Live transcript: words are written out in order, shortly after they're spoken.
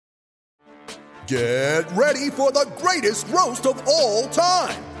Get ready for the greatest roast of all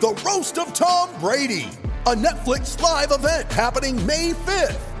time, the Roast of Tom Brady, a Netflix live event happening May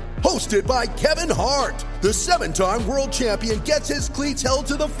 5th. Hosted by Kevin Hart, the 7-time world champion gets his cleats held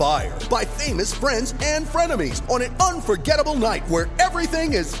to the fire by famous friends and frenemies on an unforgettable night where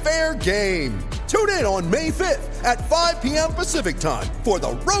everything is fair game. Tune in on May 5th at 5 p.m. Pacific time for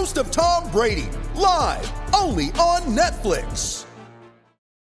the Roast of Tom Brady, live only on Netflix.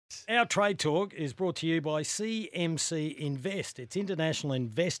 Our trade talk is brought to you by CMC Invest. It's international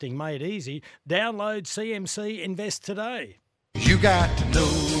investing made easy. Download CMC Invest today. You got to know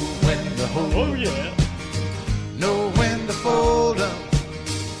when to hold up, know when to fold up,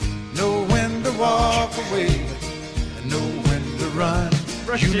 know when to walk away, and know when to run.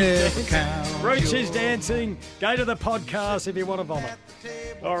 You never count. Roach is dancing. Go to the podcast if you want to vomit.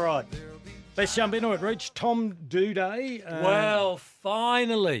 All right. Let's jump into it, Roach. Tom Day. Well,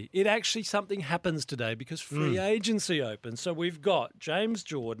 finally. It actually, something happens today because free agency opens. So we've got James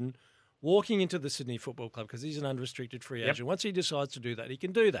Jordan walking into the Sydney Football Club because he's an unrestricted free agent. Once he decides to do that, he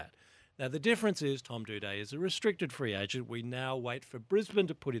can do that. Now, the difference is Tom Day is a restricted free agent. We now wait for Brisbane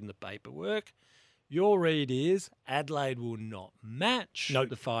to put in the paperwork. Your read is Adelaide will not match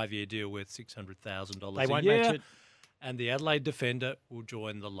the 5-year deal worth $600,000 They won't a year. match it. And the Adelaide defender will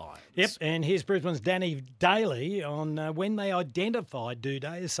join the Lions. Yep, and here's Brisbane's Danny Daly on when they identified Day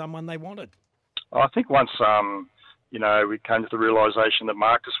as someone they wanted. I think once, we came to the realisation that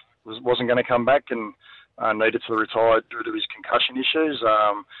Marcus wasn't going to come back and needed to retire due to his concussion issues,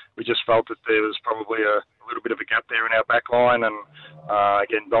 we just felt that there was probably a little bit of a gap there in our back line. And,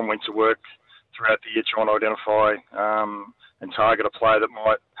 again, Don went to work throughout the year trying to identify and target a player that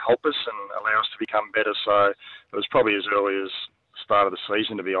might help us and allow us to become better. So it was probably as early as the start of the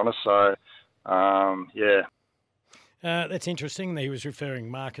season, to be honest. So, that's interesting. He was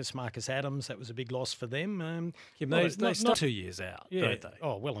referring Marcus Adams. That was a big loss for them. They start 2 years out, don't they?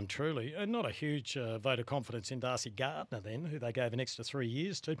 Oh, well and truly. Not a huge vote of confidence in Darcy Gardner then, who they gave an extra 3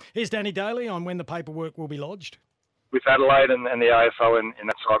 years to. Here's Danny Daly on when the paperwork will be lodged. With Adelaide and the AFL and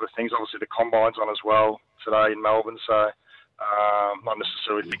that side of things, obviously the combine's on as well today in Melbourne. So not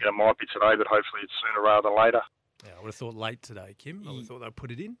necessarily thinking it might be today, but hopefully it's sooner rather than later. Yeah, I would have thought late today, Kim. I would have thought they'd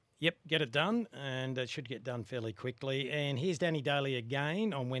put it in. Yep, get it done, and it should get done fairly quickly. And here's Danny Daly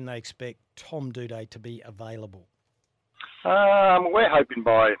again on when they expect Tom Day to be available. We're hoping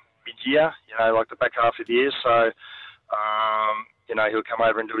by mid-year, like the back half of the year. So, he'll come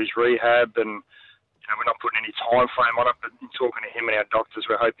over and do his rehab, and we're not putting any time frame on it. But in talking to him and our doctors,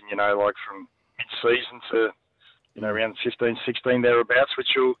 we're hoping, like from mid-season to around 15, 16 thereabouts, which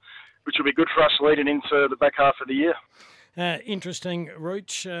will be good for us leading into the back half of the year. Interesting,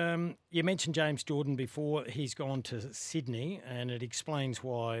 Rooch. You mentioned James Jordan before. He's gone to Sydney, and it explains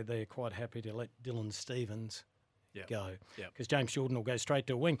why they're quite happy to let Dylan Stephens go. Because James Jordan will go straight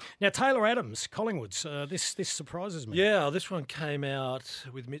to a wing. Now, Taylor Adams, Collingwood's, this surprises me. Yeah, this one came out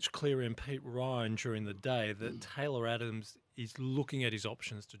with Mitch Cleary and Pete Ryan during the day that Taylor Adams is looking at his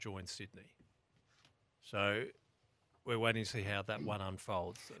options to join Sydney. So we're waiting to see how that one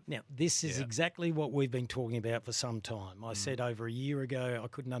unfolds. Now, this is exactly what we've been talking about for some time. I said over a year ago I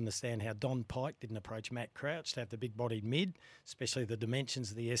couldn't understand how Don Pike didn't approach Matt Crouch to have the big-bodied mid, especially the dimensions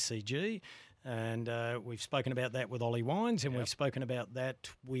of the SCG. And we've spoken about that with Ollie Wines, and we've spoken about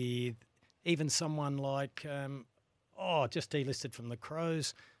that with even someone like, just delisted from the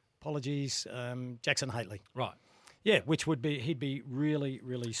Crows, apologies, Jackson Haitley. Right. Yeah, which would be, he'd be really,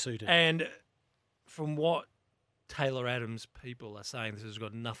 really suited. And from what Taylor Adams people are saying, this has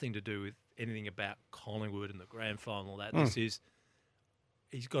got nothing to do with anything about Collingwood and the grand final. This is,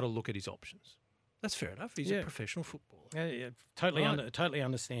 he's got to look at his options. That's fair enough. He's a professional footballer. Yeah, totally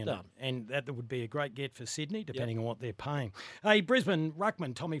understand it. And that would be a great get for Sydney, depending on what they're paying. Hey, Brisbane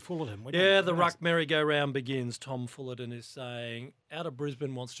ruckman Tommy Fullerton. The ruck merry-go-round begins. Tom Fullerton is saying, out of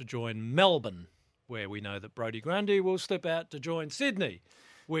Brisbane wants to join Melbourne, where we know that Brodie Grundy will step out to join Sydney,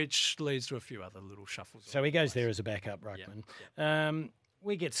 which leads to a few other little shuffles. So he goes there as a backup ruckman.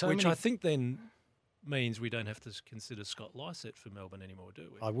 We get so Which many... I think then means we don't have to consider Scott Lysett for Melbourne anymore,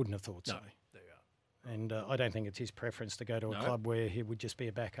 do we? I wouldn't have thought so. No, there you are. And I don't think it's his preference to go to a club where he would just be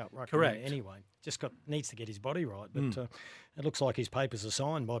a backup ruckman. Correct. Anyway. Needs to get his body right. But it looks like his papers are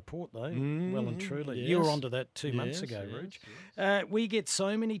signed by Port, though, well and truly. Yes. You were onto that 2 months ago, Rooch. Yes. We get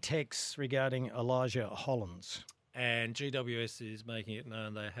so many texts regarding Elijah Hollands. And GWS is making it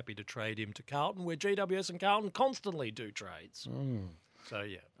known they're happy to trade him to Carlton, where GWS and Carlton constantly do trades. So,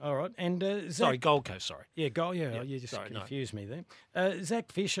 yeah. All right. And Gold Coast, sorry. Yeah, you just confused me there.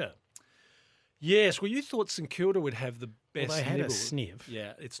 Zach Fisher. Yes, well, you thought St Kilda would have the best Well, they had nibble. a sniff.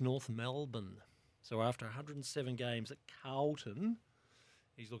 Yeah, it's North Melbourne. So after 107 games at Carlton,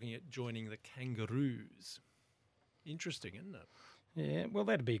 he's looking at joining the Kangaroos. Interesting, isn't it? Yeah, well,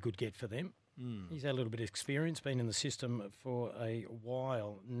 that'd be a good get for them. He's had a little bit of experience, been in the system for a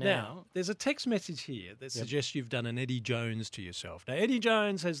while now. There's a text message here that suggests you've done an Eddie Jones to yourself. Now, Eddie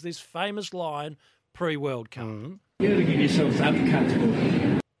Jones has this famous line pre-World Cup. You got to give yourself an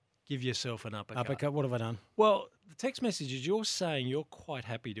uppercut. Give yourself an uppercut. Uppercut, what have I done? Well, the text message is you're saying you're quite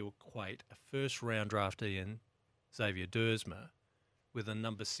happy to equate a first-round draftee in Xavier Dersma with a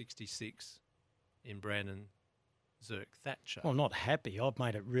number 66 in Brandon Zerk-Thatcher. Well, not happy. I've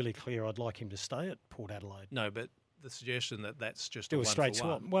made it really clear I'd like him to stay at Port Adelaide. No, but the suggestion that that's just Do a a straight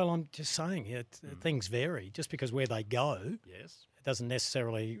swap. one. Well, I'm just saying things vary. Just because where they go, Yes. it doesn't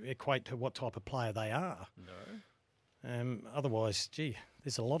necessarily equate to what type of player they are. No. Otherwise, gee,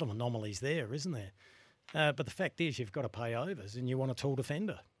 there's a lot of anomalies there, isn't there? But the fact is you've got to pay overs and you want a tall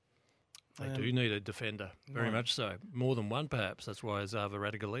defender. They do need a defender, very much so. More than one, perhaps. That's why Zava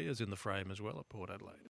Radagalia's in the frame as well at Port Adelaide.